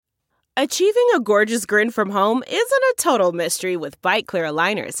Achieving a gorgeous grin from home isn't a total mystery with Byte Clear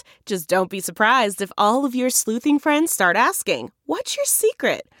aligners. Just don't be surprised if all of your sleuthing friends start asking, "What's your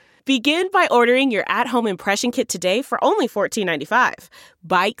secret?" Begin by ordering your at-home impression kit today for only $14.95.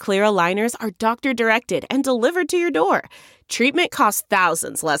 Byte Clear aligners are doctor-directed and delivered to your door. Treatment costs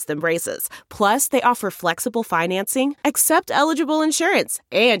thousands less than braces. Plus, they offer flexible financing, accept eligible insurance,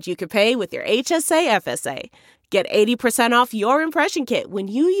 and you can pay with your HSA FSA. Get 80% off your impression kit when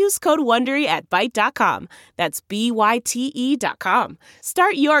you use code WONDERY at Byte.com. That's BYTE.com.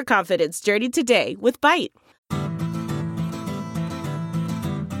 Start your confidence journey today with Byte.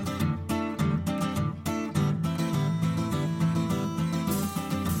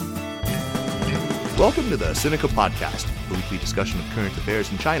 Welcome to the Sinica Podcast, a weekly discussion of current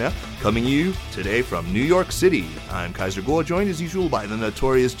affairs in China, coming you today from New York City. I'm Kaiser Kuo, joined as usual by the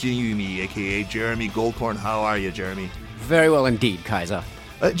notorious Jin Yumi, a.k.a. Jeremy Goldkorn. How are you, Jeremy? Very well indeed, Kaiser.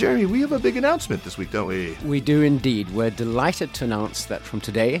 Jeremy, we have a big announcement this week, don't we? We do indeed. We're delighted to announce that from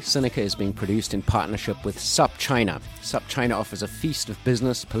today, Sinica is being produced in partnership with SupChina. SupChina offers a feast of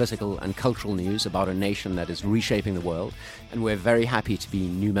business, political, and cultural news about a nation that is reshaping the world, and we're very happy to be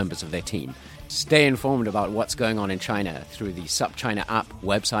new members of their team. Stay informed about what's going on in China through the SupChina app,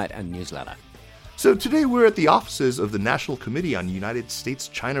 website, and newsletter. So today we're at the offices of the National Committee on United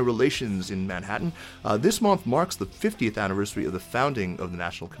States-China Relations in Manhattan. This month marks the 50th anniversary of the founding of the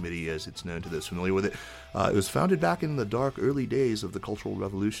National Committee, as it's known to those familiar with it. It was founded back in the dark early days of the Cultural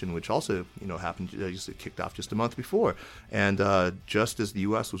Revolution, which also, happened, it kicked off just a month before. And just as the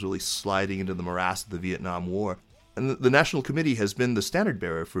U.S. was really sliding into the morass of the Vietnam War. And the National Committee has been the standard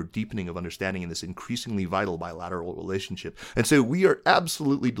bearer for deepening of understanding in this increasingly vital bilateral relationship. And so we are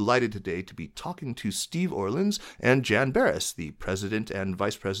absolutely delighted today to be talking to Steve Orlins and Jan Barris, the president and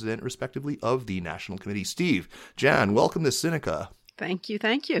vice president, respectively, of the National Committee. Steve, Jan, welcome to Sinica. Thank you,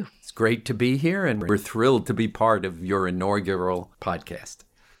 thank you. It's great to be here, and we're thrilled to be part of your inaugural podcast.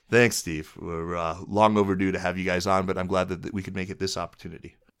 Thanks, Steve. We're long overdue to have you guys on, but I'm glad that we could make it this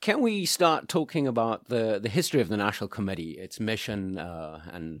opportunity. Can we start talking about the history of the National Committee, its mission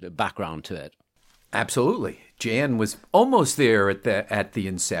and the background to it? Absolutely. Jan was almost there at the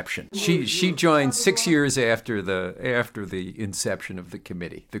inception. She joined 6 years after the inception of the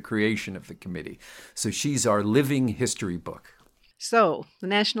committee, the creation of the committee. So she's our living history book. So, the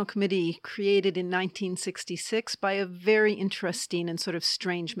National Committee, created in 1966 by a very interesting and sort of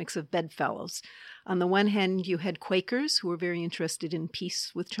strange mix of bedfellows. On the one hand, you had Quakers who were very interested in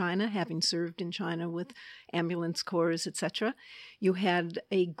peace with China, having served in China with ambulance corps, etc. You had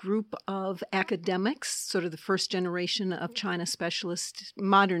a group of academics, sort of the first generation of China specialists,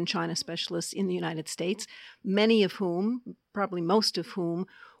 modern China specialists in the United States, many of whom, probably most of whom,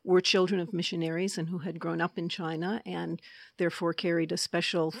 were children of missionaries and who had grown up in China and therefore carried a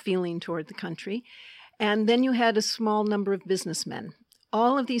special feeling toward the country. And then you had a small number of businessmen.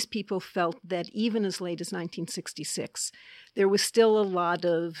 All of these people felt that even as late as 1966, there was still a lot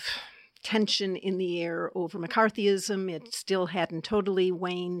of tension in the air over McCarthyism. It still hadn't totally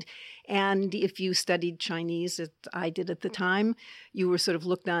waned. And if you studied Chinese, as I did at the time, you were sort of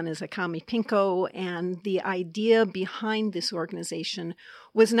looked on as a commie pinko. And the idea behind this organization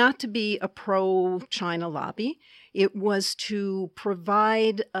was not to be a pro-China lobby. It was to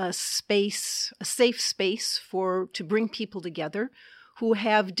provide a space, a safe space to bring people together who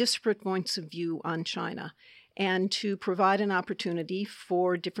have disparate points of view on China, and to provide an opportunity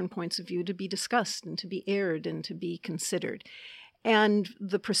for different points of view to be discussed and to be aired and to be considered. And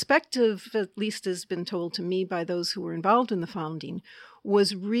the perspective, at least has been told to me by those who were involved in the founding,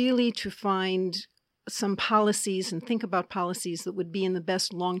 was really to find some policies and think about policies that would be in the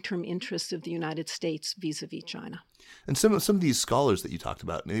best long-term interest of the United States vis-a-vis China. And some of these scholars that you talked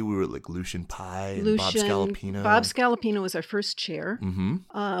about, maybe we were like Lucian Pye and Bob Scalapino. Bob Scalapino was our first chair.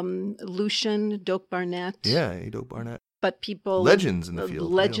 Mm-hmm. Lucian, Doak Barnett. Yeah, Doak Barnett. But people... Legends in the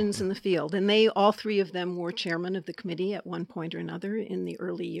field. Legends in the field. And they, all three of them, were chairman of the committee at one point or another in the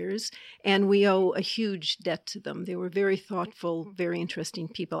early years. And we owe a huge debt to them. They were very thoughtful, very interesting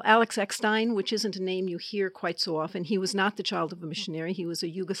people. Alex Eckstein, which isn't a name you hear quite so often, he was not the child of a missionary. He was a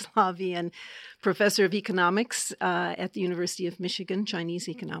Yugoslavian professor of economics at the University of Michigan, Chinese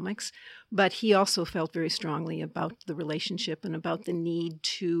economics. But he also felt very strongly about the relationship and about the need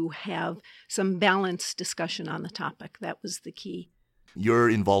to have some balanced discussion on the topic. That was the key. Your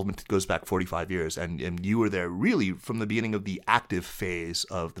involvement goes back 45 years, and you were there really from the beginning of the active phase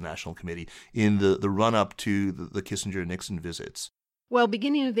of the National Committee in the run-up to the Kissinger-Nixon visits. Well,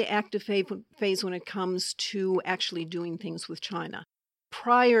 beginning of the active phase when it comes to actually doing things with China.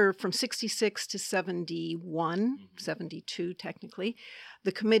 prior, from 66 to 71, 72 technically,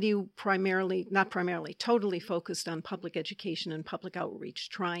 the committee totally focused on public education and public outreach,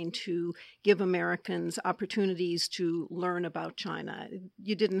 trying to give Americans opportunities to learn about China.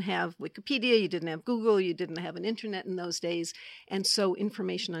 You didn't have Wikipedia, you didn't have Google, you didn't have an internet in those days, and so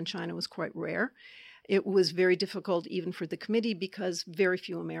information on China was quite rare. It was very difficult even for the committee because very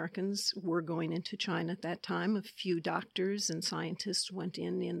few Americans were going into China at that time. A few doctors and scientists went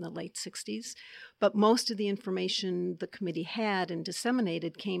in the late 60s. But most of the information the committee had and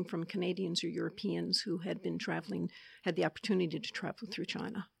disseminated came from Canadians or Europeans who had been traveling, had the opportunity to travel through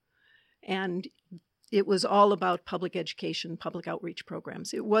China. And it was all about public education, public outreach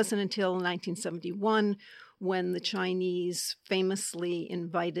programs. It wasn't until 1971 when the Chinese famously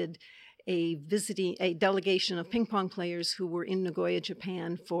invited a delegation of ping pong players who were in Nagoya,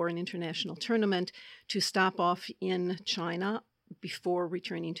 Japan for an international tournament to stop off in China before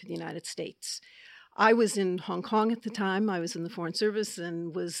returning to the United States. I was in Hong Kong at the time. I was in the Foreign Service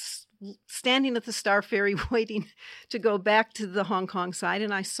and was standing at the Star Ferry waiting to go back to the Hong Kong side,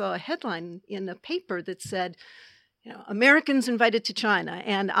 and I saw a headline in a paper that said, Americans invited to China.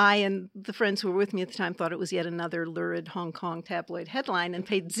 And I and the friends who were with me at the time thought it was yet another lurid Hong Kong tabloid headline and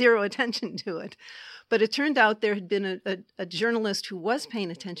paid zero attention to it. But it turned out there had been a journalist who was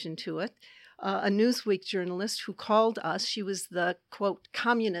paying attention to it, a Newsweek journalist who called us. She was the, quote,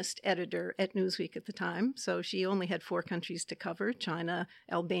 communist editor at Newsweek at the time. So she only had 4 countries to cover: China,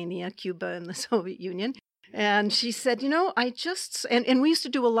 Albania, Cuba, and the Soviet Union. And she said, and we used to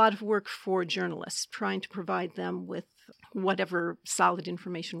do a lot of work for journalists, trying to provide them with whatever solid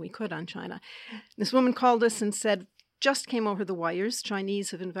information we could on China. This woman called us and said, just came over the wires,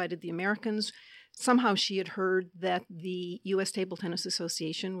 Chinese have invited the Americans. Somehow she had heard that the U.S. Table Tennis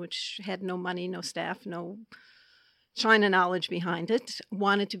Association, which had no money, no staff, no China knowledge behind it,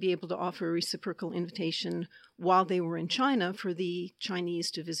 wanted to be able to offer a reciprocal invitation while they were in China for the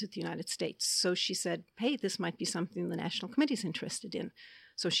Chinese to visit the United States. So she said, hey, this might be something the National Committee's interested in.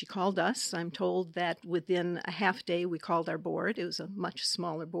 So she called us. I'm told that within a half day we called our board. It was a much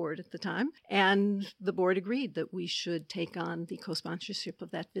smaller board at the time. And the board agreed that we should take on the co-sponsorship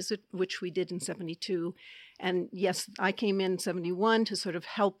of that visit, which we did in 72. And yes, I came in 71 to sort of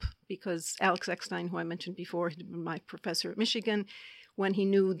help because Alex Eckstein, who I mentioned before, had been my professor at Michigan. When he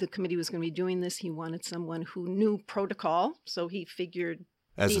knew the committee was going to be doing this, he wanted someone who knew protocol. So he figured,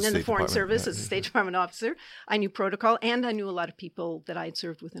 being in the Foreign Service as a State Department officer, I knew protocol, and I knew a lot of people that I had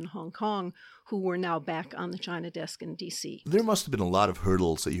served with in Hong Kong who were now back on the China desk in D.C. There must have been a lot of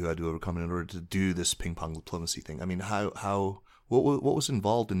hurdles that you had to overcome in order to do this ping pong diplomacy thing. I mean, what was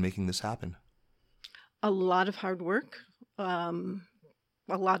involved in making this happen? A lot of hard work,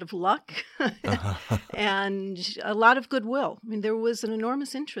 a lot of luck, and a lot of goodwill. I mean, there was an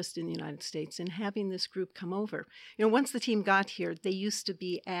enormous interest in the United States in having this group come over. Once the team got here, they used to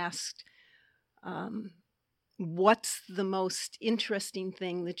be asked, what's the most interesting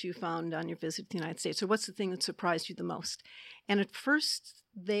thing that you found on your visit to the United States? Or what's the thing that surprised you the most? And at first,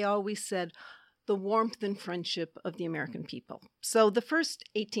 they always said, the warmth and friendship of the American people. So the first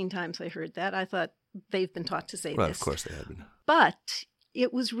 18 times I heard that, I thought they've been taught to say well, this. Of course they had been. But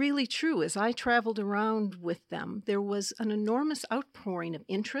it was really true. As I traveled around with them, there was an enormous outpouring of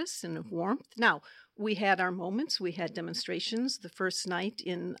interest and of warmth. Now, we had our moments. We had demonstrations. The first night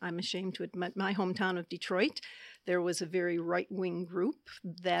in, I'm ashamed to admit, my hometown of Detroit, there was a very right-wing group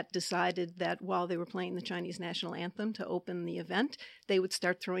that decided that while they were playing the Chinese national anthem to open the event, they would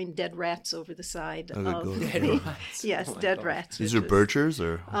start throwing dead rats over the side of dead rats. Yes, dead rats. These are Birchers,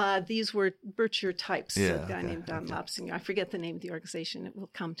 or these were Bircher types. Yeah, a guy named Don okay. Lobsinger. I forget the name of the organization. It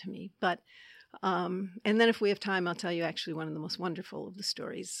will come to me, but. And then if we have time, I'll tell you actually one of the most wonderful of the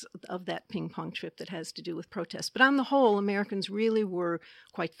stories of that ping pong trip that has to do with protests. But on the whole, Americans really were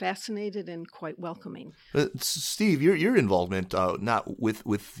quite fascinated and quite welcoming. Steve, your involvement, not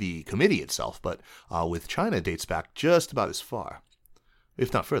with the committee itself, but with China dates back just about as far,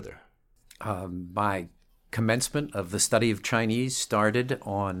 if not further. My commencement of the study of Chinese started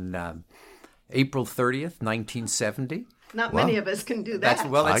on April 30th, 1970. Not many of us can do that.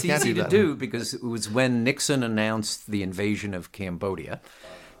 That's easy to do because it was when Nixon announced the invasion of Cambodia.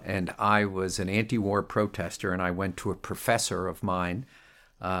 And I was an anti-war protester, and I went to a professor of mine,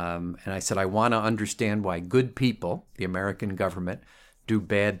 and I said, I want to understand why good people, the American government, do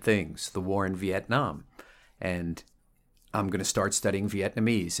bad things, the war in Vietnam. And I'm going to start studying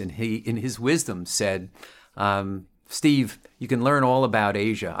Vietnamese. And he, in his wisdom, said, Steve, you can learn all about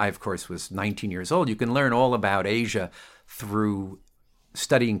Asia. I, of course, was 19 years old. You can learn all about Asia through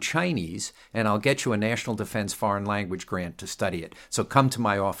studying Chinese, and I'll get you a National Defense Foreign Language grant to study it. So come to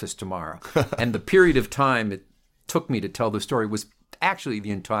my office tomorrow. And the period of time it took me to tell the story was actually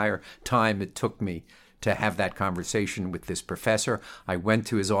the entire time it took me to have that conversation with this professor. I went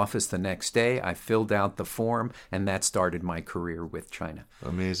to his office the next day, I filled out the form, and that started my career with China.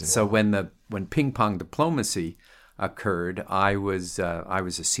 Amazing. So when ping pong diplomacy occurred, I was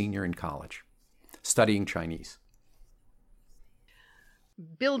a senior in college studying Chinese.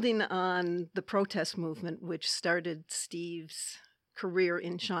 Building on the protest movement, which started Steve's career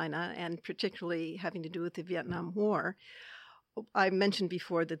in China, and particularly having to do with the Vietnam War, I mentioned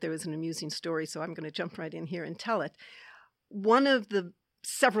before that there was an amusing story, so I'm going to jump right in here and tell it. One of the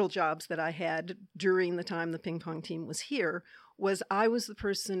several jobs that I had during the time the ping pong team was here was I was the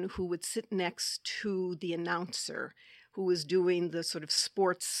person who would sit next to the announcer who was doing the sort of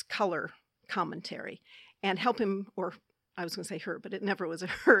sports color commentary and help him, or I was going to say her, but it never was a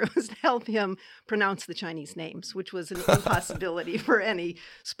her. It was to help him pronounce the Chinese names, which was an impossibility for any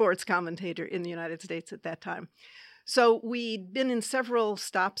sports commentator in the United States at that time. So we'd been in several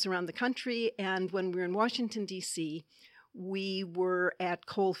stops around the country, and when we were in Washington, D.C., we were at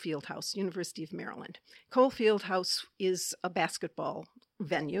Cole Fieldhouse, University of Maryland. Cole Fieldhouse is a basketball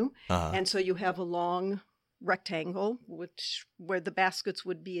venue, and so you have a long rectangle where the baskets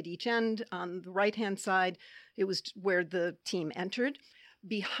would be at each end. On the right-hand side, it was where the team entered.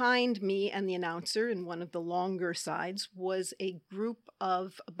 Behind me and the announcer, in one of the longer sides, was a group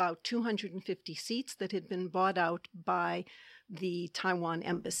of about 250 seats that had been bought out by the Taiwan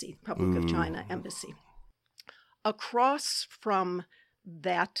Embassy, Republic of China Embassy. Across from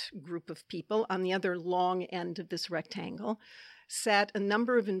that group of people, on the other long end of this rectangle, sat a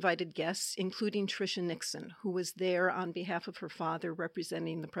number of invited guests, including Tricia Nixon, who was there on behalf of her father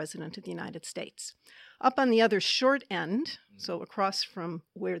representing the President of the United States. Up on the other short end, so across from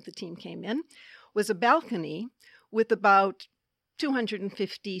where the team came in, was a balcony with about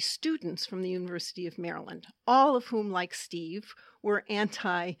 250 students from the University of Maryland, all of whom, like Steve, were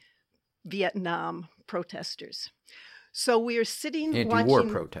anti-Vietnam protesters. So we are sitting anti-war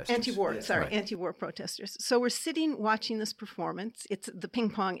watching... protesters. Anti-war protesters. So we're sitting watching this performance. It's the ping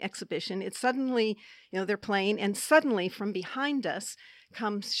pong exhibition. It's suddenly, they're playing, and suddenly from behind us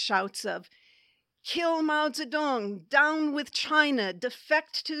comes shouts of, "Kill Mao Zedong, down with China,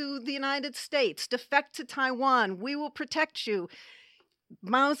 defect to the United States, defect to Taiwan, we will protect you.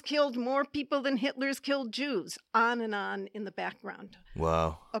 Mao's killed more people than Hitler's killed Jews," on and on in the background.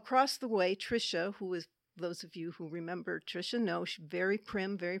 Wow. Across the way, Tricia, who is, those of you who remember Tricia know, she's very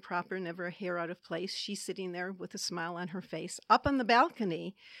prim, very proper, never a hair out of place. She's sitting there with a smile on her face. Up on the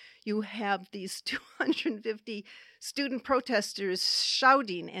balcony, you have these 250 student protesters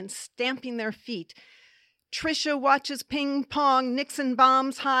shouting and stamping their feet. "Tricia watches ping pong, Nixon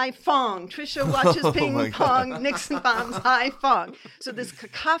bombs Hai Phong. Tricia watches ping pong, Nixon bombs Hai Phong." So this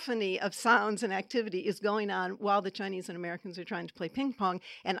cacophony of sounds and activity is going on while the Chinese and Americans are trying to play ping pong.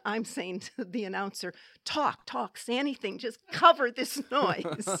 And I'm saying to the announcer, talk, say anything, just cover this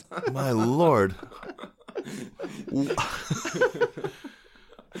noise. My Lord.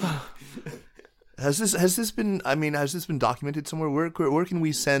 Has this been documented somewhere? Where can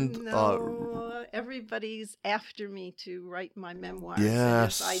we send? No, everybody's after me to write my memoirs.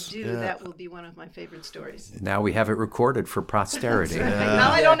 Yes, and if I do, that will be one of my favorite stories. Now we have it recorded for posterity. Right.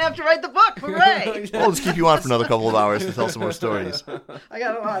 Now I don't have to write the book. Hooray! We'll just keep you on for another couple of hours to tell some more stories. I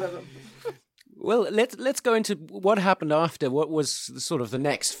got a lot of them. Well, let's go into what happened after. What was sort of the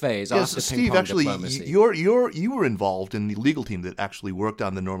next phase after Steve, ping pong actually, diplomacy? you were involved in the legal team that actually worked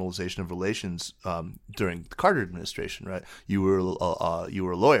on the normalization of relations during the Carter administration, right? You were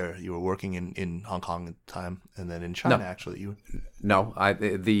a lawyer. You were working in Hong Kong at the time, and then in China. No. Actually,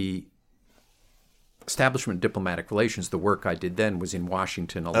 the establishment of diplomatic relations, the work I did then was in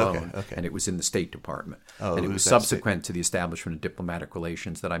Washington alone, Okay. and it was in the State Department. Oh, and it was subsequent to the establishment of diplomatic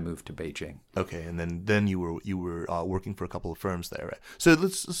relations that I moved to Beijing. Okay, and then you were working for a couple of firms there, right? So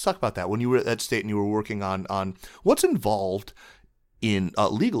let's talk about that. When you were at that State and you were working on what's involved in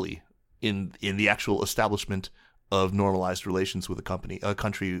legally in the actual establishment of normalized relations with a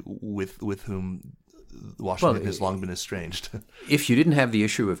country with whom Washington has long been estranged. If you didn't have the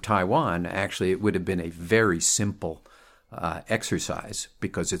issue of Taiwan, actually, it would have been a very simple exercise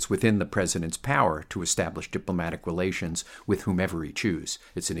because it's within the president's power to establish diplomatic relations with whomever he chooses.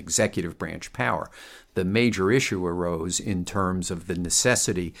 It's an executive branch power. The major issue arose in terms of the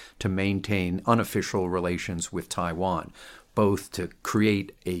necessity to maintain unofficial relations with Taiwan, both to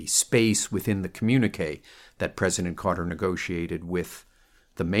create a space within the communique that President Carter negotiated with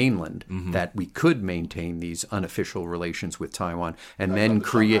the mainland, that we could maintain these unofficial relations with Taiwan and then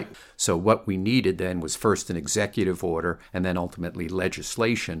create. So what we needed then was first an executive order and then ultimately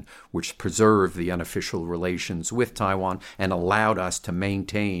legislation which preserved the unofficial relations with Taiwan and allowed us to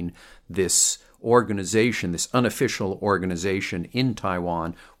maintain this organization, this unofficial organization in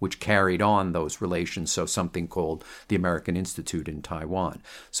Taiwan, which carried on those relations, so something called the American Institute in Taiwan.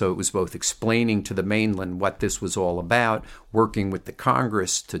 So it was both explaining to the mainland what this was all about, working with the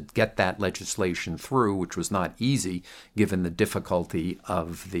Congress to get that legislation through, which was not easy given the difficulty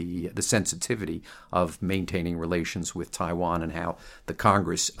of the sensitivity of maintaining relations with Taiwan and how the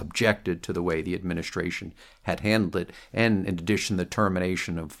Congress objected to the way the administration had handled it, and in addition, the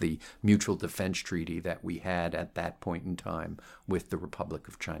termination of the mutual defense treaty that we had at that point in time with the Republic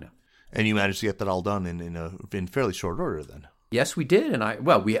of China. And you managed to get that all done in fairly short order, then. Yes, we did, and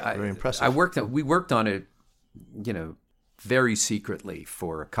very impressive. We worked on it, very secretly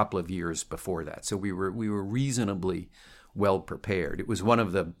for a couple of years before that. So we were reasonably well prepared. It was one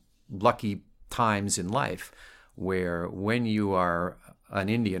of the lucky times in life where when you are an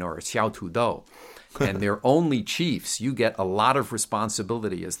Indian or a Xiao Tu Do, and they're only chiefs, you get a lot of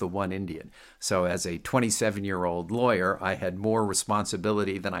responsibility as the one Indian. So as a 27-year-old lawyer, I had more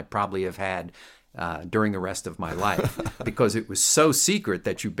responsibility than I probably have had during the rest of my life because it was so secret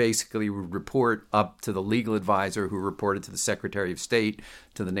that you basically would report up to the legal advisor who reported to the Secretary of State,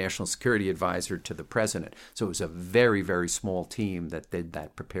 to the National Security Advisor, to the President. So it was a very, very small team that did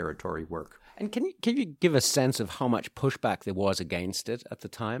that preparatory work. And can you give a sense of how much pushback there was against it at the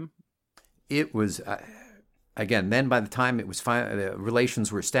time? It was, again, then by the time it was the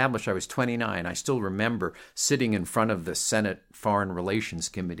relations were established, I was 29. I still remember sitting in front of the Senate Foreign Relations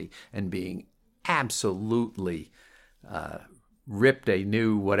Committee and being absolutely ripped a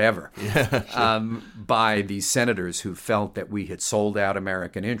new whatever by these senators who felt that we had sold out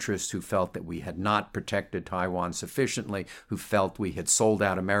American interests, who felt that we had not protected Taiwan sufficiently, who felt we had sold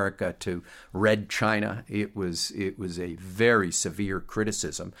out America to Red China. It was a very severe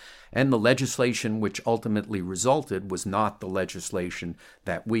criticism. And the legislation which ultimately resulted was not the legislation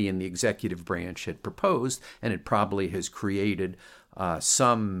that we in the executive branch had proposed, and it probably has created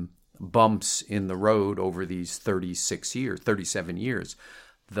some bumps in the road over these 37 years.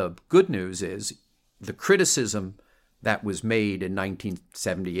 The good news is the criticism that was made in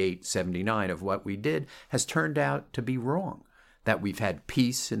 1978, 79 of what we did has turned out to be wrong. That we've had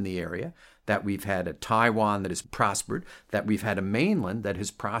peace in the area, that we've had a Taiwan that has prospered, that we've had a mainland that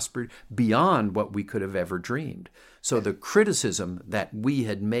has prospered beyond what we could have ever dreamed. So the criticism that we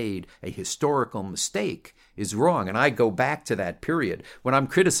had made a historical mistake is wrong. And I go back to that period. When I'm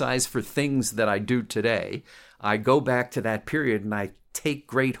criticized for things that I do today, I go back to that period and I take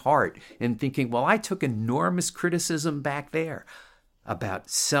great heart in thinking, well, I took enormous criticism back there about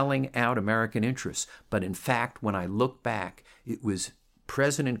selling out American interests. But in fact, when I look back, it was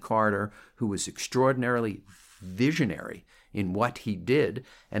President Carter who was extraordinarily visionary in what he did,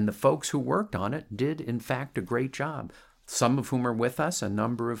 and the folks who worked on it did, in fact, a great job. Some of whom are with us, a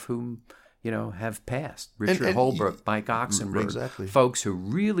number of whom have passed. Richard Holbrooke, Mike Oxenberg, exactly. Folks who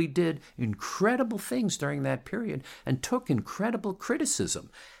really did incredible things during that period and took incredible criticism.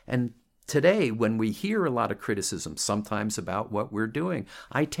 And today, when we hear a lot of criticism, sometimes about what we're doing,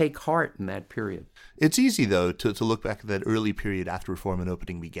 I take heart in that period. It's easy, though, to look back at that early period after reform and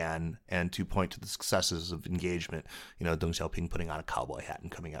opening began and to point to the successes of engagement. Deng Xiaoping putting on a cowboy hat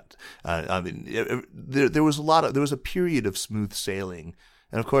and coming out. There was a period of smooth sailing.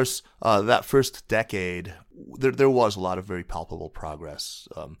 And of course, that first decade, there was a lot of very palpable progress.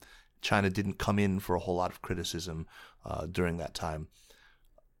 China didn't come in for a whole lot of criticism during that time.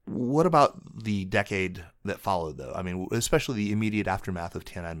 What about the decade that followed, though? I mean, especially the immediate aftermath of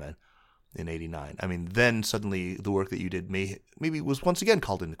Tiananmen in '89. I mean, then suddenly the work that you did maybe was once again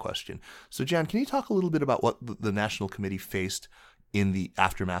called into question. So, Jan, can you talk a little bit about what the National Committee faced in the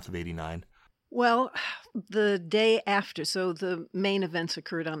aftermath of '89? Well, the day after, so the main events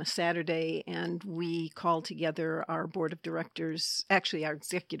occurred on a Saturday, and we called together our board of directors, actually our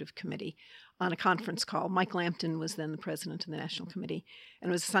executive committee, on a conference call. Mike Lampton was then the president of the National Committee, and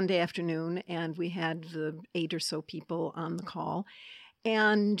it was a Sunday afternoon, and we had the 8 or so people on the call.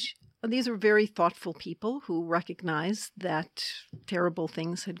 And these were very thoughtful people who recognized that terrible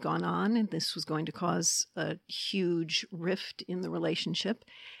things had gone on, and this was going to cause a huge rift in the relationship,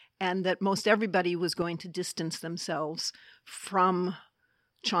 and that most everybody was going to distance themselves from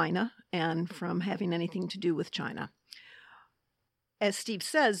China and from having anything to do with China. As Steve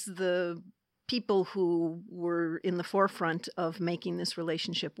says, the people who were in the forefront of making this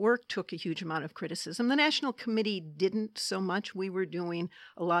relationship work took a huge amount of criticism. The National Committee didn't so much. We were doing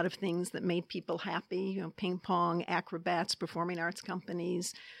a lot of things that made people happy, ping pong, acrobats, performing arts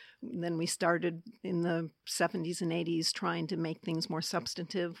companies. Then we started in the 70s and 80s trying to make things more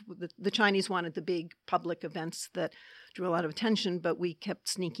substantive. The Chinese wanted the big public events that drew a lot of attention, but we kept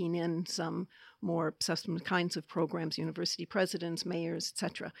sneaking in some more substantive kinds of programs, university presidents, mayors,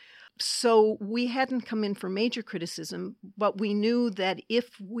 etc. So we hadn't come in for major criticism, but we knew that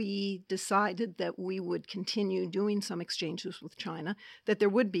if we decided that we would continue doing some exchanges with China, that there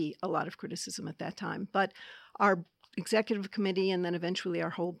would be a lot of criticism at that time. But our executive committee and then eventually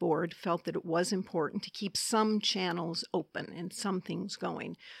our whole board felt that it was important to keep some channels open and some things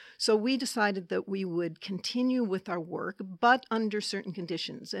going. So we decided that we would continue with our work, but under certain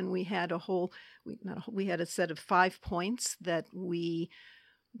conditions. And we had we had a set of 5 points that we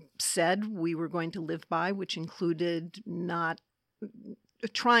said we were going to live by, which included not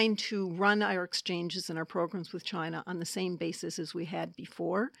trying to run our exchanges and our programs with China on the same basis as we had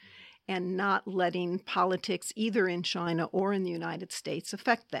before, and not letting politics either in China or in the United States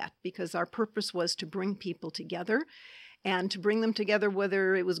affect that, because our purpose was to bring people together and to bring them together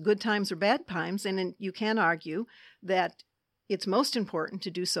whether it was good times or bad times. And you can argue that it's most important to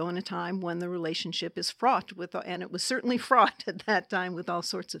do so in a time when the relationship is fraught with, and it was certainly fraught at that time with all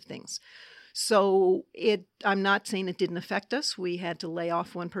sorts of things. So I'm not saying it didn't affect us. We had to lay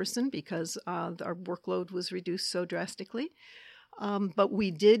off one person because our workload was reduced so drastically. But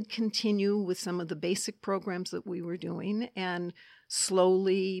we did continue with some of the basic programs that we were doing and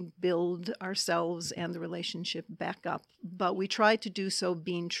slowly build ourselves and the relationship back up. But we tried to do so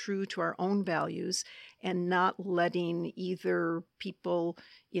being true to our own values and not letting either people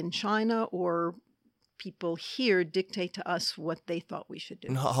in China or people here dictate to us what they thought we should do.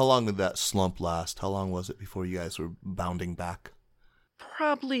 And how long did that slump last? How long was it before you guys were bounding back?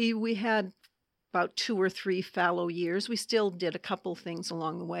 Probably we had about 2 or 3 fallow years. We still did a couple things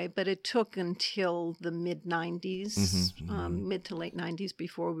along the way, but it took until the mid-90s, mid to late 90s,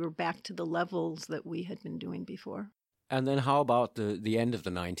 before we were back to the levels that we had been doing before. And then how about the end of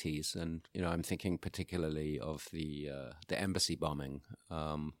the 90s? And, I'm thinking particularly of the embassy bombing.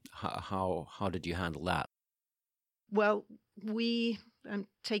 How did you handle that? Well, I'm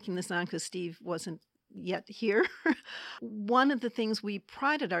taking this on because Steve wasn't yet here. One of the things we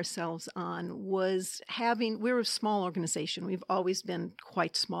prided ourselves on was we're a small organization. We've always been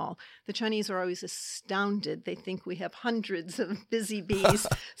quite small. The Chinese are always astounded. They think we have hundreds of busy bees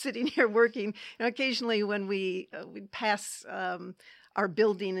sitting here working. Occasionally when we pass our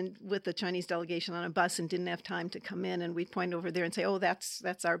building and with the Chinese delegation on a bus and didn't have time to come in, and we'd point over there and say, "Oh, that's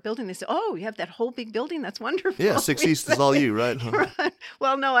our building." They say, "Oh, you have that whole big building? That's wonderful." Yeah, 6 East is all you, right? Right.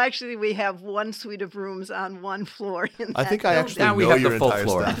 Well, no, actually, we have one suite of rooms on one floor. I think I actually now we know have your the full entire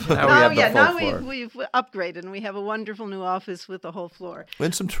floor. staff. Now we've upgraded and we have a wonderful new office with the whole floor.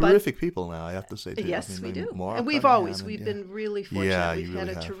 And some terrific people now, I have to say. Too. Yes, we do. Mark, and we've been really fortunate. Yeah, we've had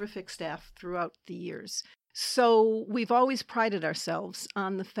really a have. terrific staff throughout the years. So we've always prided ourselves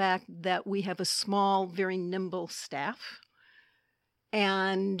on the fact that we have a small, very nimble staff.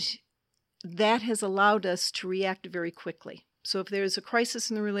 And that has allowed us to react very quickly. So if there's a crisis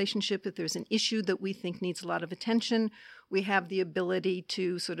in the relationship, if there's an issue that we think needs a lot of attention, we have the ability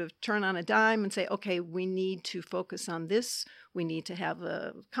to sort of turn on a dime and say, okay, we need to focus on this. We need to have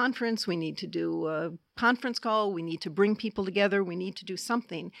a conference. We need to do a conference call. We need to bring people together. We need to do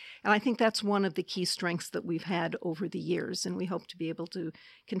something. And I think that's one of the key strengths that we've had over the years. And we hope to be able to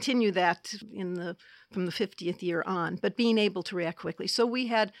continue that from the 50th year on, but being able to react quickly. So we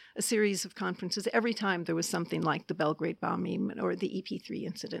had a series of conferences every time there was something like the Belgrade bombing or the EP3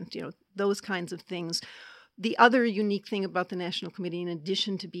 incident, those kinds of things. The other unique thing about the National Committee, in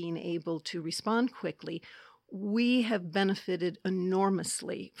addition to being able to respond quickly, we have benefited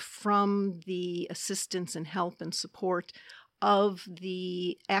enormously from the assistance and help and support of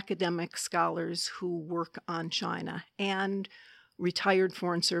the academic scholars who work on China and retired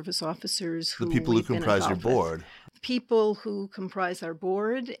Foreign Service officers who the people who comprise your board. People who comprise our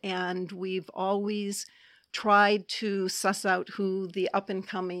board, and we've always tried to suss out who the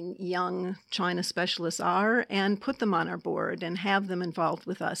up-and-coming young China specialists are and put them on our board and have them involved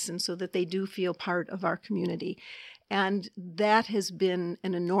with us, and so that they do feel part of our community. And that has been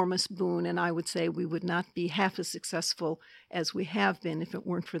an enormous boon, and I would say we would not be half as successful as we have been if it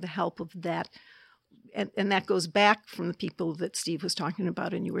weren't for the help of that. And that goes back from the people that Steve was talking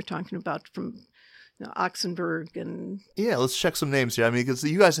about and you were talking about from Oxenberg and... Yeah, let's check some names here. I mean, because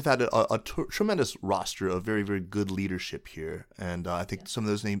you guys have had a tremendous roster of very, very good leadership here. And I think some of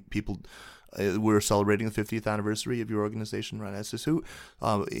those people We're celebrating the 50th anniversary of your organization, Rhinesis.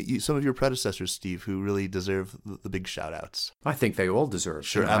 Some of your predecessors, Steve, who really deserve the big shout-outs? I think they all deserve.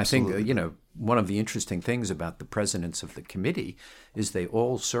 Sure, absolutely. absolutely. I think, one of the interesting things about the presidents of the committee is they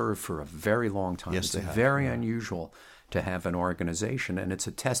all serve for a very long time. Yes, it's they have. very unusual to have an organization, and it's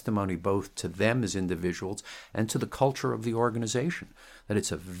a testimony both to them as individuals and to the culture of the organization, that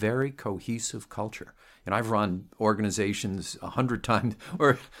it's a very cohesive culture. And I've run organizations 100 times,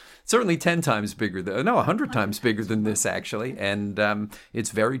 or certainly 10 times bigger, 100 times bigger than this, actually, and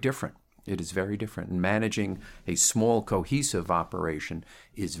it's very different. It is very different. And managing a small, cohesive operation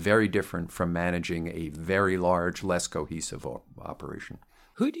is very different from managing a very large, less cohesive operation.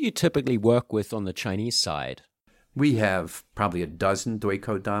 Who do you typically work with on the Chinese side? We have probably a dozen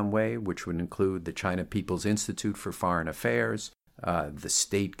Duiko Danwei, which would include the China People's Institute for Foreign Affairs, the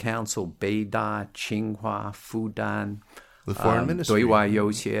State Council, Beida, Tsinghua, Fudan, The Foreign Ministry. Duihua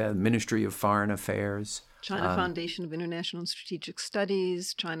Youxie, Ministry of Foreign Affairs. China Foundation of International and Strategic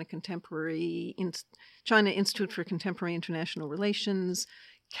Studies, China Institute for Contemporary International Relations,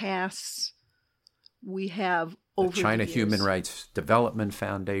 CAS. We have over the China the years, Human Rights Development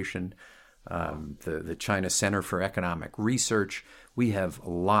Foundation, the China Center for Economic Research. We have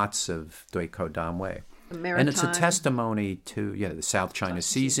lots of Duiko Danwei. And it's a testimony to the South China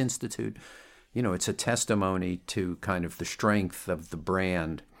Seas Institute. It's a testimony to kind of the strength of the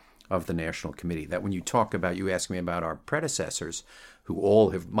brand of the National Committee. That when you talk about, you ask me about our predecessors,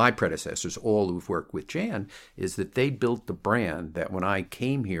 my predecessors, all who've worked with Jan, is that they built the brand that when I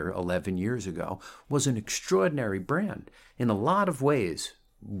came here 11 years ago was an extraordinary brand in a lot of ways.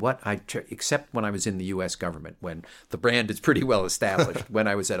 Except when I was in the U.S. government, when the brand is pretty well established. When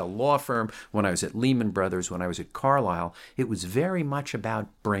I was at a law firm, when I was at Lehman Brothers, when I was at Carlyle, it was very much about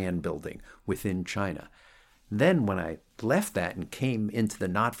brand building within China. Then when I left that and came into the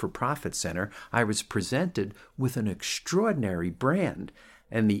not-for-profit center, I was presented with an extraordinary brand.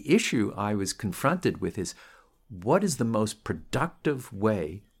 And the issue I was confronted with is, what is the most productive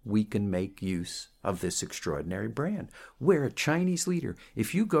way we can make use of this extraordinary brand? We're a Chinese leader.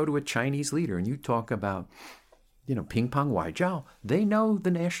 If you go to a Chinese leader and you talk about, Ping Pong Waijiao, they know the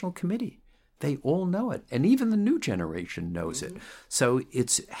National Committee. They all know it. And even the new generation knows it. So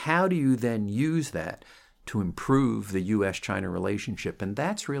it's how do you then use that to improve the U.S.-China relationship? And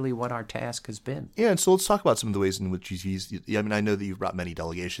that's really what our task has been. Yeah, and so let's talk about some of the ways in which you've used. I know that you've brought many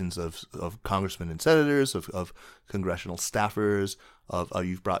delegations of congressmen and senators, of congressional staffers,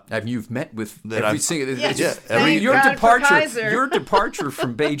 you've brought. And you've met with that every single. Your departure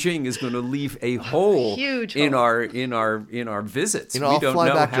from Beijing is going to leave a hole huge in our visits. I'll we don't fly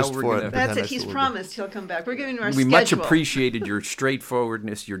know back how just we're for going it. to. That's it. He's promised he'll come back. We're giving him our We schedule. much appreciated your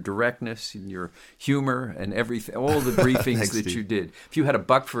straightforwardness, your directness, and your humor, and everything. All the briefings Thanks, that Steve. you did. If you had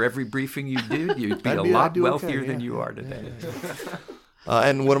 $1 for every briefing you did, you'd be a lot wealthier than you are today.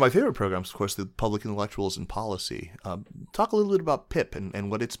 And one of my favorite programs, of course, the Public Intellectuals and Policy. Talk a little bit about PIP and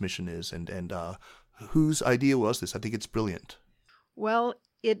what its mission is, and whose idea was this? I think it's brilliant. Well,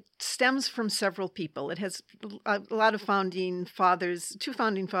 it stems from several people. It has a lot of founding fathers, 2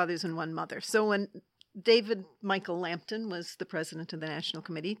 founding fathers and 1 mother. So when David Michael Lampton was the president of the National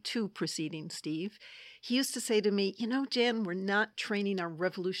Committee, 2 preceding Steve, he used to say to me, Jan, we're not training our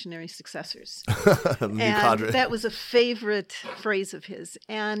revolutionary successers. And that was a favorite phrase of his.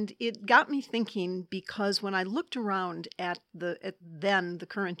 And it got me thinking, because when I looked around at then the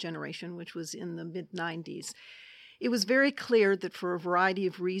current generation, which was in the mid-90s, it was very clear that for a variety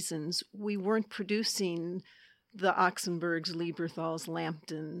of reasons, we weren't producing the Oxenbergs, Lieberthals,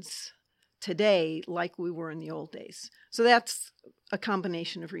 Lamptons today like we were in the old days. So that's a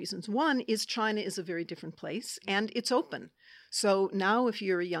combination of reasons. One is China is a very different place, and it's open. So now if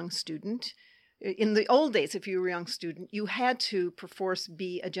you're a young student, in the old days, if you were a young student, you had to perforce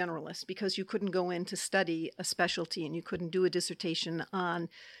be a generalist because you couldn't go in to study a specialty and you couldn't do a dissertation on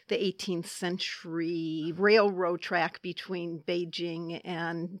the 18th century railroad track between Beijing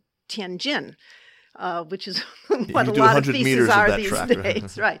and Tianjin. Which is what a lot of theses are these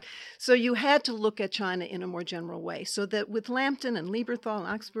days. Right. So you had to look at China in a more general way. So that with Lampton and Lieberthal and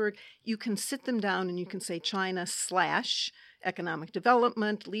Oxenberg, you can sit them down and you can say China / economic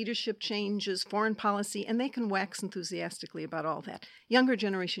development, leadership changes, foreign policy, and they can wax enthusiastically about all that. Younger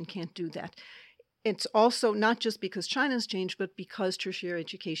generation can't do that. it's also not just because China's changed, but because tertiary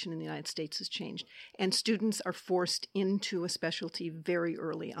education in the United States has changed. And students are forced into a specialty very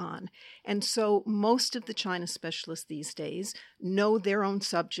early on. And so most of the China specialists these days know their own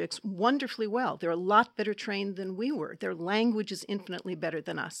subjects wonderfully well. They're a lot better trained than we were. Their language is infinitely better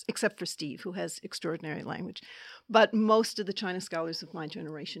than us, except for Steve, who has extraordinary language. But most of the China scholars of my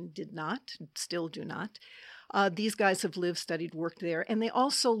generation did not, still do not. These guys have lived, studied, worked there, and they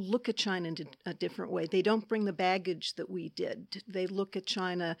also look at China in a different way. They don't bring the baggage that we did. They look at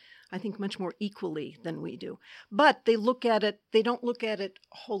China, I think, much more equally than we do. But they don't look at it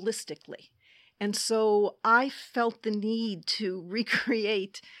holistically. And so I felt the need to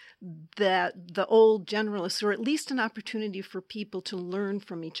recreate the old generalists, or at least an opportunity for people to learn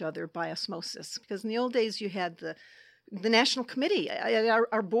from each other by osmosis. Because in the old days, you had the National Committee,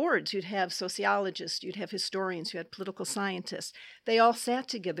 our boards, you'd have sociologists, you'd have historians, you had political scientists. They all sat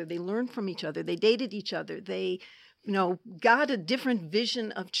together. They learned from each other. They dated each other. They, got a different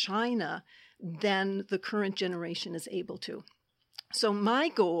vision of China than the current generation is able to. So my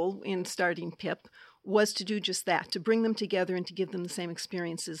goal in starting PIP was to do just that, to bring them together and to give them the same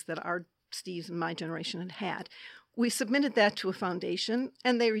experiences that our Steve's and my generation had had. We submitted that to a foundation,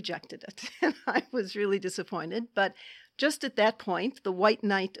 and they rejected it. And I was really disappointed. But just at that point, the white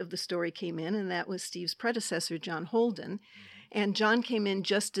knight of the story came in, and that was Steve's predecessor, John Holden. And John came in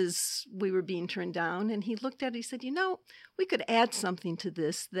just as we were being turned down, and he looked at it, he said, we could add something to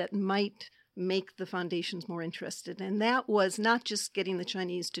this that might make the foundations more interested. And that was not just getting the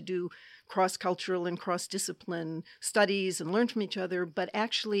Chinese to do cross-cultural and cross-discipline studies and learn from each other, but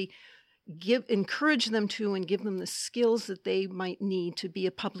actually encourage them to and give them the skills that they might need to be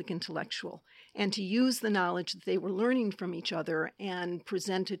a public intellectual and to use the knowledge that they were learning from each other and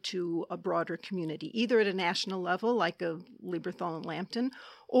present it to a broader community, either at a national level like a Lieberthal and Lambton,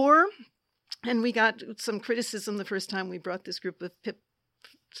 and we got some criticism the first time we brought this group of PIP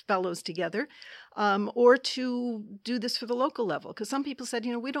fellows together, or to do this for the local level. Because some people said,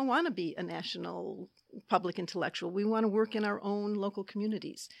 we don't want to be a national public intellectual. We want to work in our own local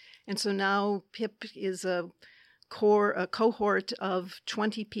communities. And so now PIP is a cohort of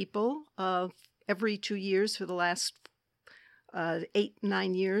 20 people every 2 years for the last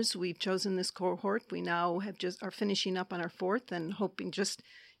 8-9 years. We've chosen this cohort. We now are finishing up on our fourth and hoping just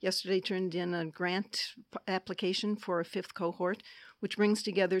yesterday turned in a grant application for a fifth cohort, which brings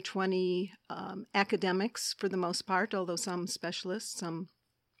together 20 academics for the most part, although some specialists, some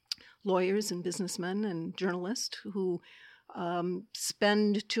lawyers and businessmen and journalists who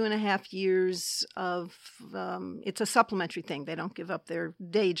spend 2.5 years of, it's a supplementary thing. They don't give up their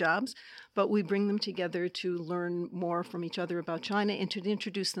day jobs, but we bring them together to learn more from each other about China and to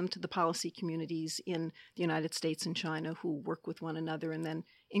introduce them to the policy communities in the United States and China who work with one another, and then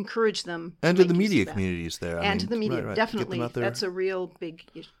encourage them. And to the media communities there. And to the media, definitely. That's a real big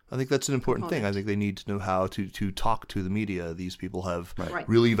issue. I think that's an important thing. I think they need to know how to talk to the media. These people have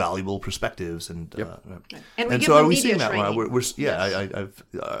really valuable perspectives, and and so are we seeing that?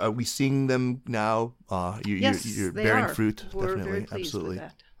 Are we seeing them now? You're bearing fruit. We're definitely, very pleased absolutely. with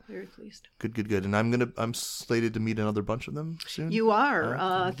that. Very pleased. Good. And I'm slated to meet another bunch of them soon. You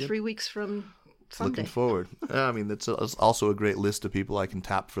are 3 weeks from Sunday. Looking forward. That's also a great list of people I can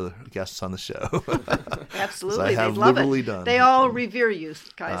tap for guests on the show. Absolutely, I have they'd love liberally it. done. They all revere you,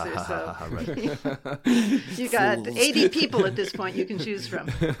 Kaiser. You got 80 people at this point you can choose from.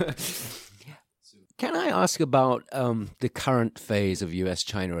 Can I ask about the current phase of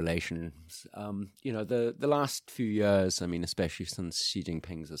U.S.-China relations? The last few years, especially since Xi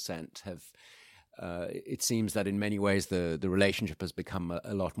Jinping's ascent, it seems that in many ways the relationship has become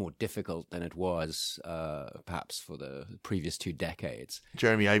a lot more difficult than it was perhaps for the previous 2 decades.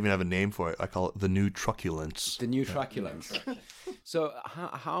 Jeremy, I even have a name for it. I call it the new truculence. The new truculence. So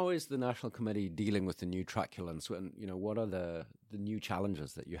how is the National Committee dealing with the new truculence? What are the new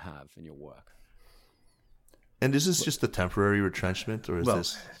challenges that you have in your work? And is this just a temporary retrenchment, or is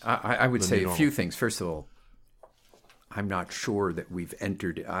this? I would say a few things. First of all, I'm not sure that we've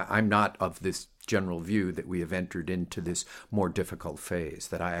entered. I'm not of this general view that we have entered into this more difficult phase.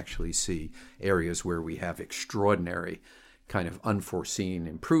 That I actually see areas where we have extraordinary kind of unforeseen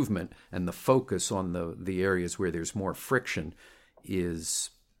improvement, and the focus on the areas where there's more friction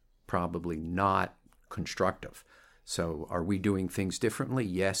is probably not constructive. So are we doing things differently?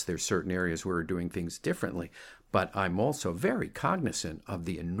 Yes, there's certain areas where we're doing things differently, but I'm also very cognizant of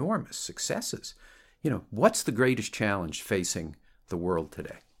the enormous successes. What's the greatest challenge facing the world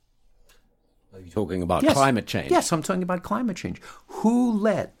today? Are you talking about climate change? Yes, I'm talking about climate change. Who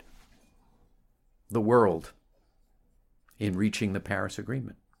led the world in reaching the Paris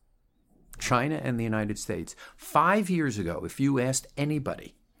Agreement? China and the United States. 5 years ago, if you asked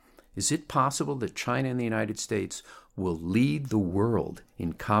anybody, is it possible that China and the United States will lead the world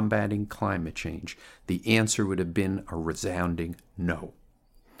in combating climate change? The answer would have been a resounding no.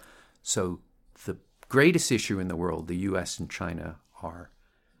 So the greatest issue in the world, the U.S. and China are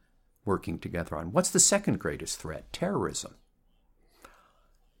working together on. What's the second greatest threat? Terrorism.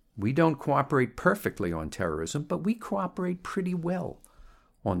 We don't cooperate perfectly on terrorism, but we cooperate pretty well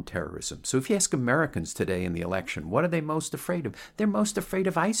on terrorism. So if you ask Americans today in the election, what are they most afraid of? They're most afraid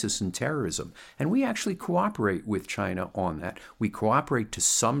of ISIS and terrorism. And we actually cooperate with China on that. We cooperate to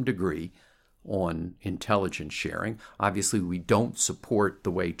some degree on intelligence sharing. Obviously, we don't support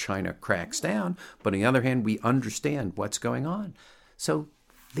the way China cracks down, but on the other hand, we understand what's going on. So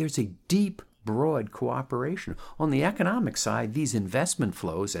there's a deep, broad cooperation. On the economic side, these investment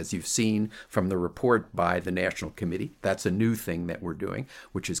flows, as you've seen from the report by the National Committee, that's a new thing that we're doing,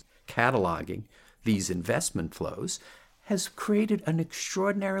 which is cataloging these investment flows, has created an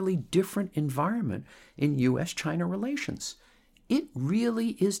extraordinarily different environment in U.S.-China relations. It really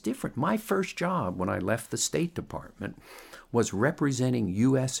is different. My first job when I left the State Department was representing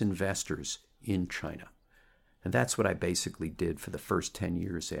U.S. investors in China. And that's what I basically did for the first 10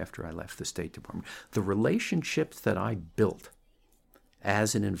 years after I left the State Department. The relationships that I built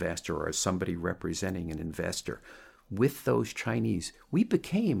as an investor or as somebody representing an investor with those Chinese, we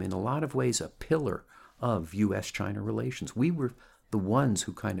became in a lot of ways a pillar of U.S.-China relations. We were the ones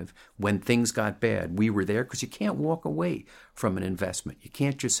who kind of, when things got bad, we were there because you can't walk away from an investment. You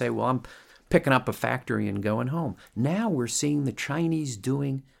can't just say, well, I'm picking up a factory and going home. Now we're seeing the Chinese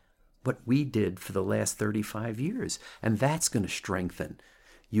doing what we did for the last 35 years. And that's going to strengthen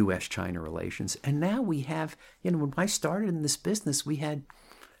U.S.-China relations. And now we have, when I started in this business, we had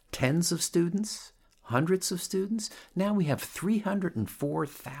tens of students, hundreds of students. Now we have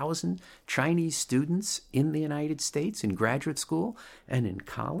 304,000 Chinese students in the United States in graduate school and in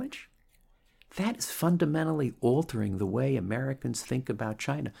college. That is fundamentally altering the way Americans think about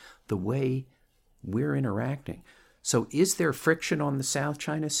China, the way we're interacting. So is there friction on the South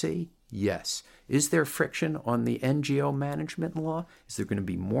China Sea? Yes. Is there friction on the NGO management law? Is there going to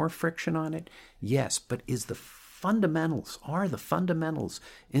be more friction on it? Yes. But are the fundamentals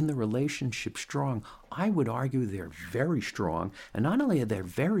in the relationship strong? I would argue they're very strong. And not only are they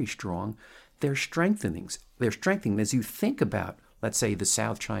very strong, they're strengthening. They're strengthening as you think about, let's say, the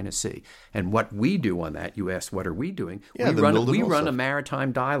South China Sea. And what we do on that, you asked, what are we doing? Yeah, we run a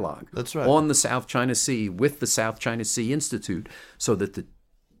maritime dialogue. That's right. On the South China Sea with the South China Sea Institute so that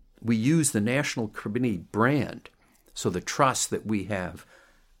we use the National Committee brand, so the trust that we have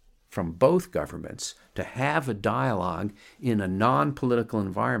from both governments to have a dialogue in a non-political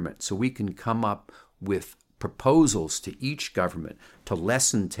environment so we can come up with proposals to each government to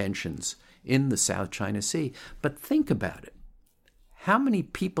lessen tensions in the South China Sea. But think about it. How many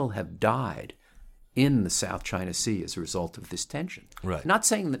people have died in the South China Sea as a result of this tension? Right. Not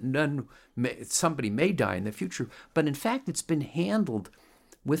saying that somebody may die in the future, but in fact it's been handled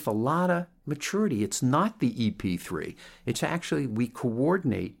with a lot of maturity. It's not the EP3. It's actually, we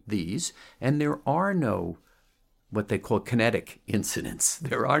coordinate these, and there are no what they call kinetic incidents.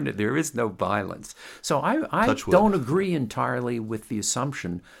 There is no violence. So I don't agree entirely with the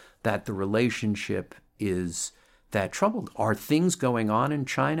assumption that the relationship is that troubled. Are things going on in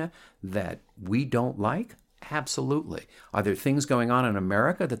China that we don't like? Absolutely. Are there things going on in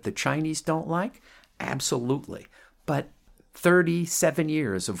America that the Chinese don't like? Absolutely. But 37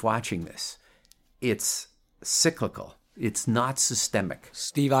 years of watching this, it's cyclical. It's not systemic.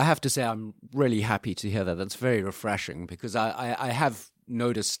 Steve, I have to say I'm really happy to hear that. That's very refreshing because I have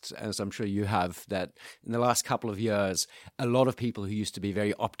noticed, as I'm sure you have, that in the last couple of years, a lot of people who used to be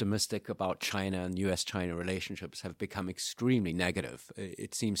very optimistic about China and US-China relationships have become extremely negative.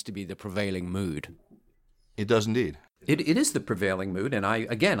 It seems to be the prevailing mood. It does indeed. It is the prevailing mood. And I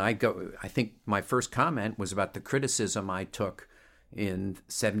think my first comment was about the criticism I took in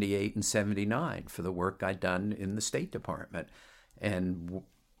 78 and 79 for the work I'd done in the State Department. And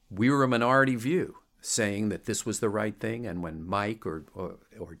we were a minority view saying that this was the right thing. And when Mike or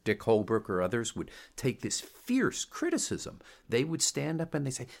Dick Holbrooke or others would take this fierce criticism, they would stand up and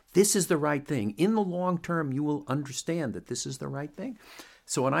they say, this is the right thing. In the long term, you will understand that this is the right thing.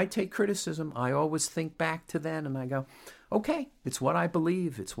 So when I take criticism, I always think back to then and I go, okay, it's what I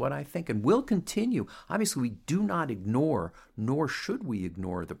believe, it's what I think, and we'll continue. Obviously, we do not ignore, nor should we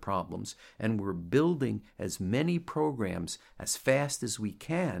ignore the problems, and we're building as many programs as fast as we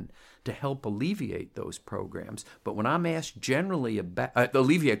can to help alleviate those programs. But when I'm asked generally about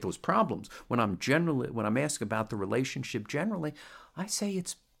alleviate those problems, when I'm asked about the relationship generally, I say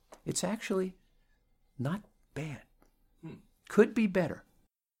it's it's actually not bad. Could be better.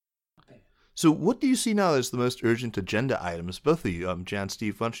 So what do you see now as the most urgent agenda items? Both of you, Jan,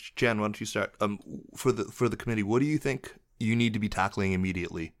 Steve. Why don't you start? For the committee, what do you think you need to be tackling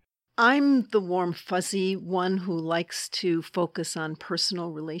immediately? I'm the warm, fuzzy one who likes to focus on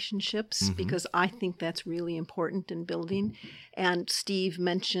personal relationships because I think that's really important in building. And Steve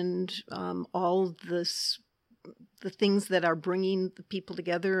mentioned all the things that are bringing the people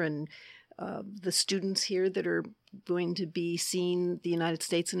together and the students here that are going to be seeing the United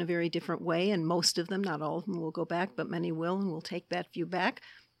States in a very different way. And most of them, not all of them, will go back, but many will, and will take that view back.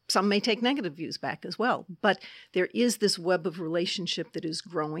 Some may take negative views back as well. But there is this web of relationship that is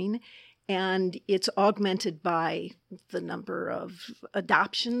growing, and it's augmented by the number of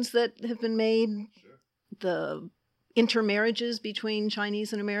adoptions that have been made, the intermarriages between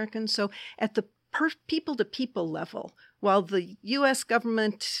Chinese and Americans. So at the people-to-people level, while the U.S.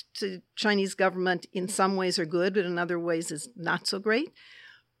 government to Chinese government in some ways are good, but in other ways is not so great,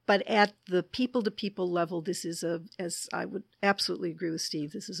 but at the people-to-people level, this is as I would absolutely agree with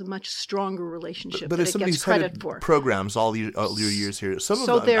Steve, this is a much stronger relationship but that as it gets credit for. Programs all your years here, some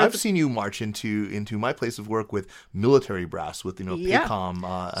of them, I've seen you march into my place of work with military brass, with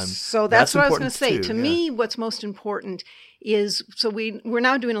PACOM. So that's what I was going to say. To me, what's most important is, so we're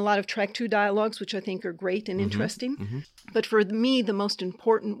now doing a lot of Track 2 dialogues, which I think are great and interesting. But for me, the most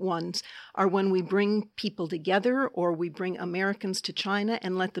important ones are when we bring people together, or we bring Americans to China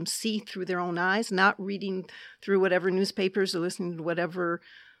and let them see through their own eyes, not reading through whatever newspapers or listening to whatever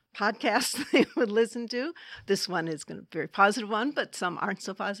podcasts they would listen to. This one is going to be a very positive one, but some aren't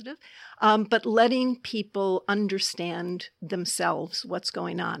so positive. But letting people understand themselves what's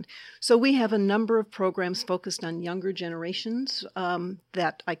going on. So we have a number of programs focused on younger generations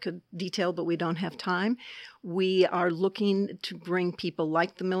that I could detail, but we don't have time. We are looking to bring people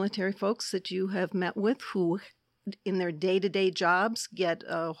like the military folks that you have met with, who in their day-to-day jobs get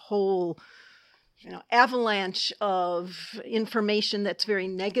a whole avalanche of information that's very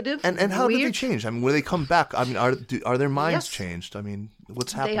negative. And how did they change? I mean, when they come back, I mean, are their minds changed? I mean,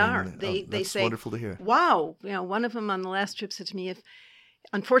 what's happening? They are. They say, wonderful to hear. Wow. One of them on the last trip said to me,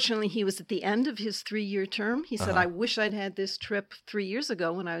 unfortunately, he was at the end of his 3-year term. He said, I wish I'd had this trip 3 years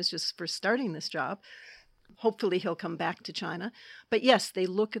ago when I was just first starting this job. Hopefully he'll come back to China. But yes, they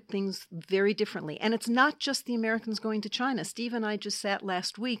look at things very differently. And it's not just the Americans going to China. Steve and I just sat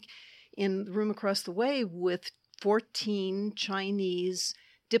last week in the room across the way with 14 Chinese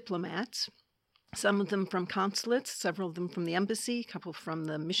diplomats, some of them from consulates, several of them from the embassy, a couple from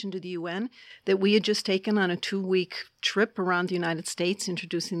the mission to the UN, that we had just taken on a 2-week trip around the United States,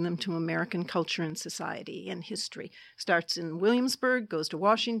 introducing them to American culture and society and history. Starts in Williamsburg, goes to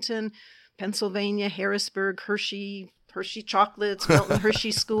Washington, Pennsylvania, Harrisburg, Hershey chocolates, Milton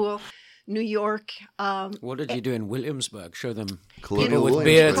Hershey School, New York. What did you do in Williamsburg? Show them Colonial people with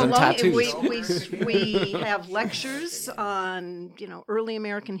beards and tattoos. We have lectures on early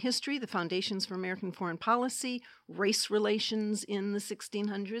American history, the foundations for American foreign policy, race relations in the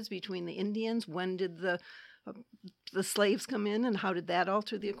 1600s between the Indians. When did the slaves come in, and how did that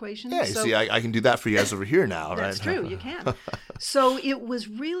alter the equation? Yeah, see, I can do that for you guys over here now, right? That's true, you can. So it was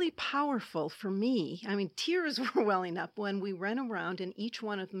really powerful for me. I mean, tears were welling up when we ran around, and each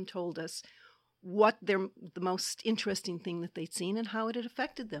one of them told us what the most interesting thing that they'd seen and how it had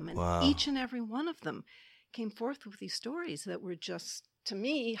affected them. And each and every one of them came forth with these stories that were just, to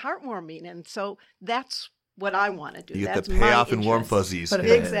me, heartwarming. And so that's what I want to do. You get That's the payoff in warm fuzzies.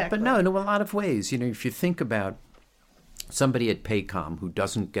 Exactly. But no, in a lot of ways, if you think about somebody at PACOM who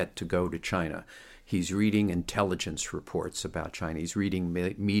doesn't get to go to China, he's reading intelligence reports about China, he's reading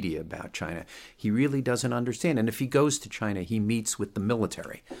media about China. He really doesn't understand. And if he goes to China, he meets with the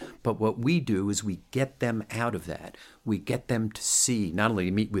military. But what we do is we get them out of that. We get them to see, not only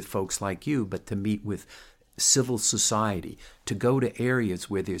to meet with folks like you, but to meet with civil society, to go to areas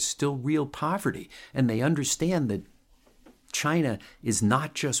where there's still real poverty, and they understand that China is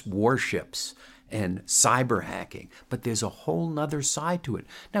not just warships and cyber hacking, but there's a whole nother side to it.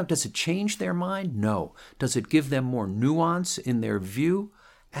 Now, does it change their mind? No. Does it give them more nuance in their view?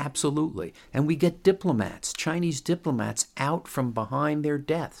 Absolutely. And we get diplomats, Chinese diplomats, out from behind their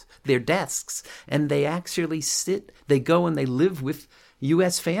desks, and they actually they go and they live with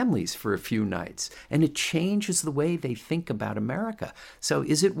U.S. families for a few nights, and it changes the way they think about America. So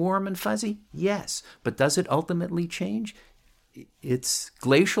is it warm and fuzzy? Yes. But does it ultimately change? It's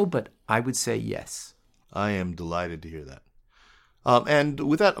glacial, but I would say yes. I am delighted to hear that. And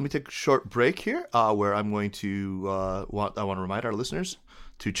with that, let me take a short break here, where I'm going to I want to remind our listeners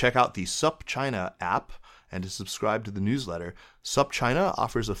to check out the SupChina app and to subscribe to the newsletter. SupChina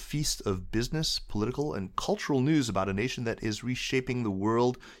offers a feast of business, political, and cultural news about a nation that is reshaping the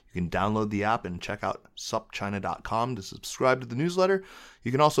world. You can download the app and check out supchina.com to subscribe to the newsletter.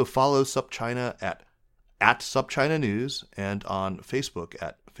 You can also follow SupChina at SupChina News and on Facebook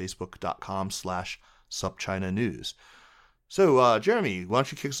at facebook.com/SupChina News. So, Jeremy, why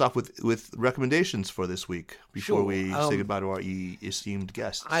don't you kick us off with recommendations for this week before we say goodbye to our esteemed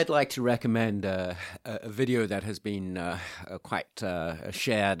guests? I'd like to recommend a video that has been quite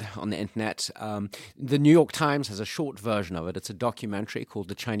shared on the internet. The New York Times has a short version of it. It's a documentary called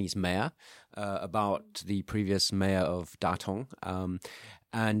The Chinese Mayor, about the previous mayor of Datong.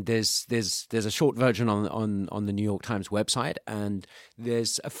 And there's a short version on the New York Times website, and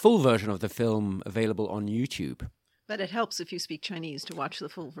there's a full version of the film available on YouTube. But it helps if you speak Chinese to watch the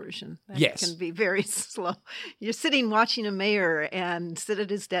full version. That Yes. can be very slow. You're sitting watching a mayor and sit at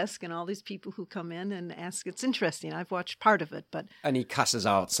his desk and all these people who come in and ask. It's interesting. I've watched part of it, but... And he cusses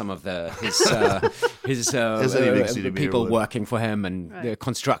out some of his any big city mayor people would. working for him and the Right.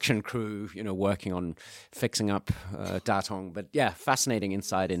 construction crew, working on fixing up Datong. But yeah, fascinating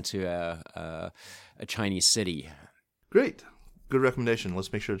insight into a Chinese city. Great. Good recommendation.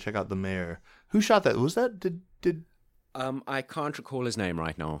 Let's make sure to check out The Mayor. Who shot that? Was that... Did I can't recall his name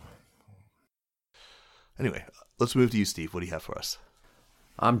right now. Anyway, let's move to you, Steve. What do you have for us?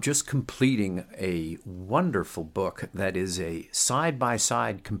 I'm just completing a wonderful book that is a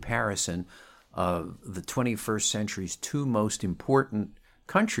side-by-side comparison of the 21st century's two most important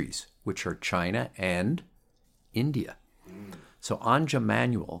countries, which are China and India. So Anja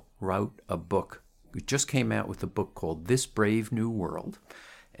Manuel wrote a book. It just came out with a book called This Brave New World.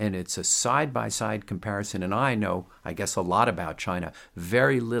 And it's a side-by-side comparison. And I know, I guess, a lot about China,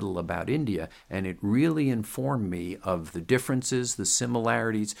 very little about India. And it really informed me of the differences, the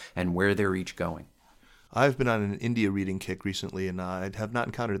similarities, and where they're each going. I've been on an India reading kick recently, and I have not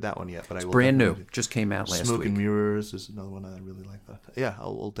encountered that one yet. But I will Brand new. definitely- Just came out last Smoke week. and Mirrors is another one I really like. That. Yeah,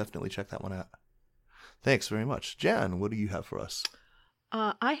 I'll definitely check that one out. Thanks very much. Jan, what do you have for us?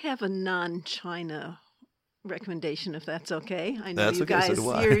 I have a non-China recommendation, if that's okay. I know That's you okay, so guys, do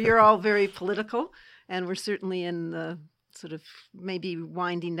I. you're all very political, and we're certainly in the sort of maybe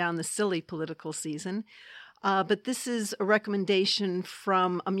winding down the silly political season. But this is a recommendation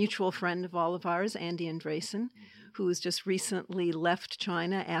from a mutual friend of all of ours, Andy Andresen, who has just recently left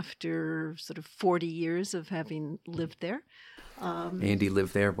China after sort of 40 years of having lived there. Andy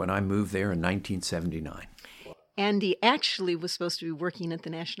lived there when I moved there in 1979. Andy actually was supposed to be working at the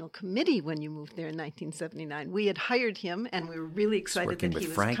National Committee when you moved there in 1979. We had hired him, and we were really excited Working that with he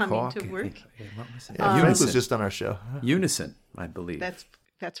was Frank coming Hawk. to work. What was it? Frank was just on our show. Unison, I believe. That's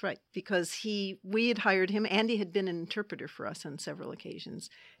right, because we had hired him. Andy had been an interpreter for us on several occasions,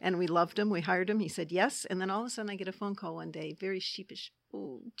 and we loved him. We hired him. He said yes, and then all of a sudden I get a phone call one day, very sheepish.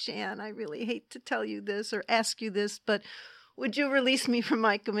 Oh, Jan, I really hate to tell you this or ask you this, but would you release me from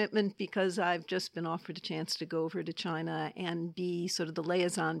my commitment, because I've just been offered a chance to go over to China and be sort of the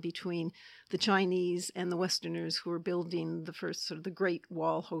liaison between the Chinese and the Westerners who are building the first sort of the Great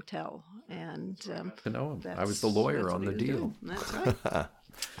Wall Hotel. And to know him. I that's- was the lawyer that's on what the he was deal. doing. That's right.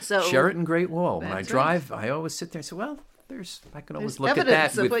 So Sheraton Great Wall. When I That's drive, I always sit there and say, well, I can always there's look at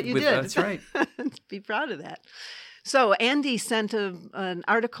evidence that. of what you did. That's right. Be proud of that. So Andy sent an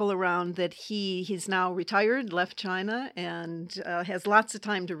article around that he's now retired, left China, and has lots of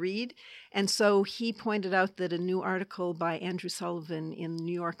time to read. And so he pointed out that a new article by Andrew Sullivan in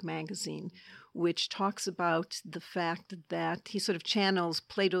New York Magazine, which talks about the fact that he sort of channels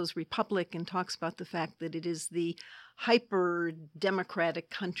Plato's Republic and talks about the fact that it is the hyper-democratic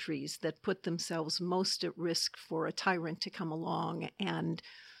countries that put themselves most at risk for a tyrant to come along and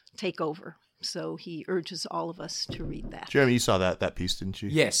take over. So he urges all of us to read that. Jeremy, you saw that piece, didn't you?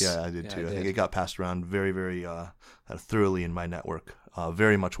 Yes. Yeah, I did too. I I think did. it got passed around very, very thoroughly in my network.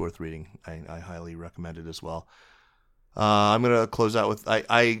 Very much worth reading. I highly recommend it as well. I'm going to close out with,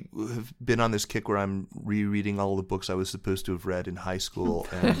 I have been on this kick where I'm rereading all the books I was supposed to have read in high school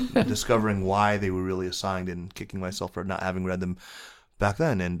and discovering why they were really assigned and kicking myself for not having read them back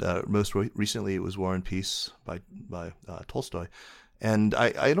then. And most recently it was War and Peace by Tolstoy. And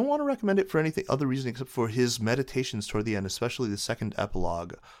I don't want to recommend it for anything other reason except for his meditations toward the end, especially the second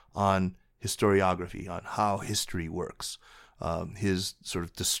epilogue on historiography, on how history works. His sort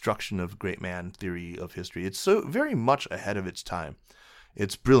of destruction of great man theory of history. It's so very much ahead of its time.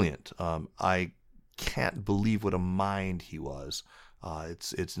 It's brilliant. I can't believe what a mind he was.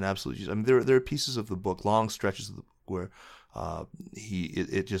 It's an absolute. I mean, there are pieces of the book, long stretches of the book where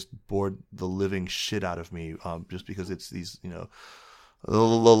it just bored the living shit out of me, just because it's these The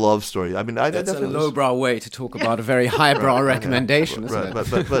love story. I mean, that's a lowbrow way to talk about a very highbrow recommendation, isn't it?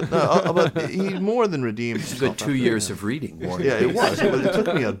 But he more than redeemed. It's a good 2 years of reading. Yeah, it was. It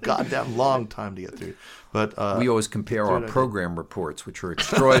took me a goddamn long time to get through. But we always compare our program reports, which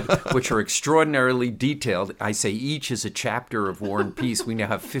are extraordinarily detailed. I say each is a chapter of War and Peace. We now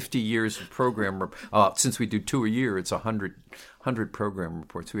have 50 years of program. Since we do 2 a year, it's 100 program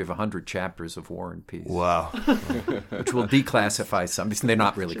reports. We have 100 chapters of War and Peace. Wow. Which will declassify some. They're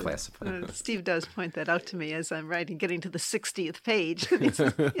not really classified. Steve does point that out to me as I'm writing, getting to the 60th page. We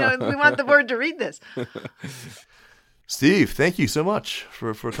want the board to read this. Steve, thank you so much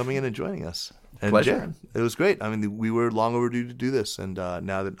for coming in and joining us. And Pleasure. Jan, it was great. I mean, we were long overdue to do this, and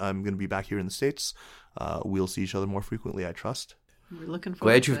now that I'm going to be back here in the States, we'll see each other more frequently, I trust. We're looking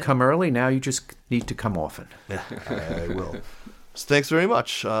forward Glad to you've it. come early. Now you just need to come often. Yeah, I will. So thanks very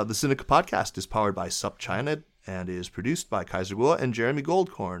much. The Sinica podcast is powered by SupChina and is produced by Kaiser Kuo and Jeremy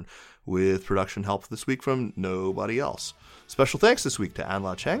Goldkorn, with production help this week from nobody else. Special thanks this week to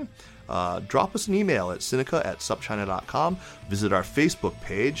Anla Cheng. Drop us an email at sinica@supchina.com. Visit our Facebook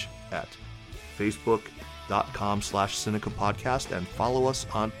page at facebook.com/Sinica Podcast and follow us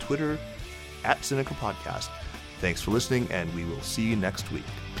on Twitter @Sinica Podcast. Thanks for listening, and we will see you next week.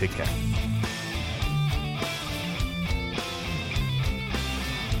 Take care.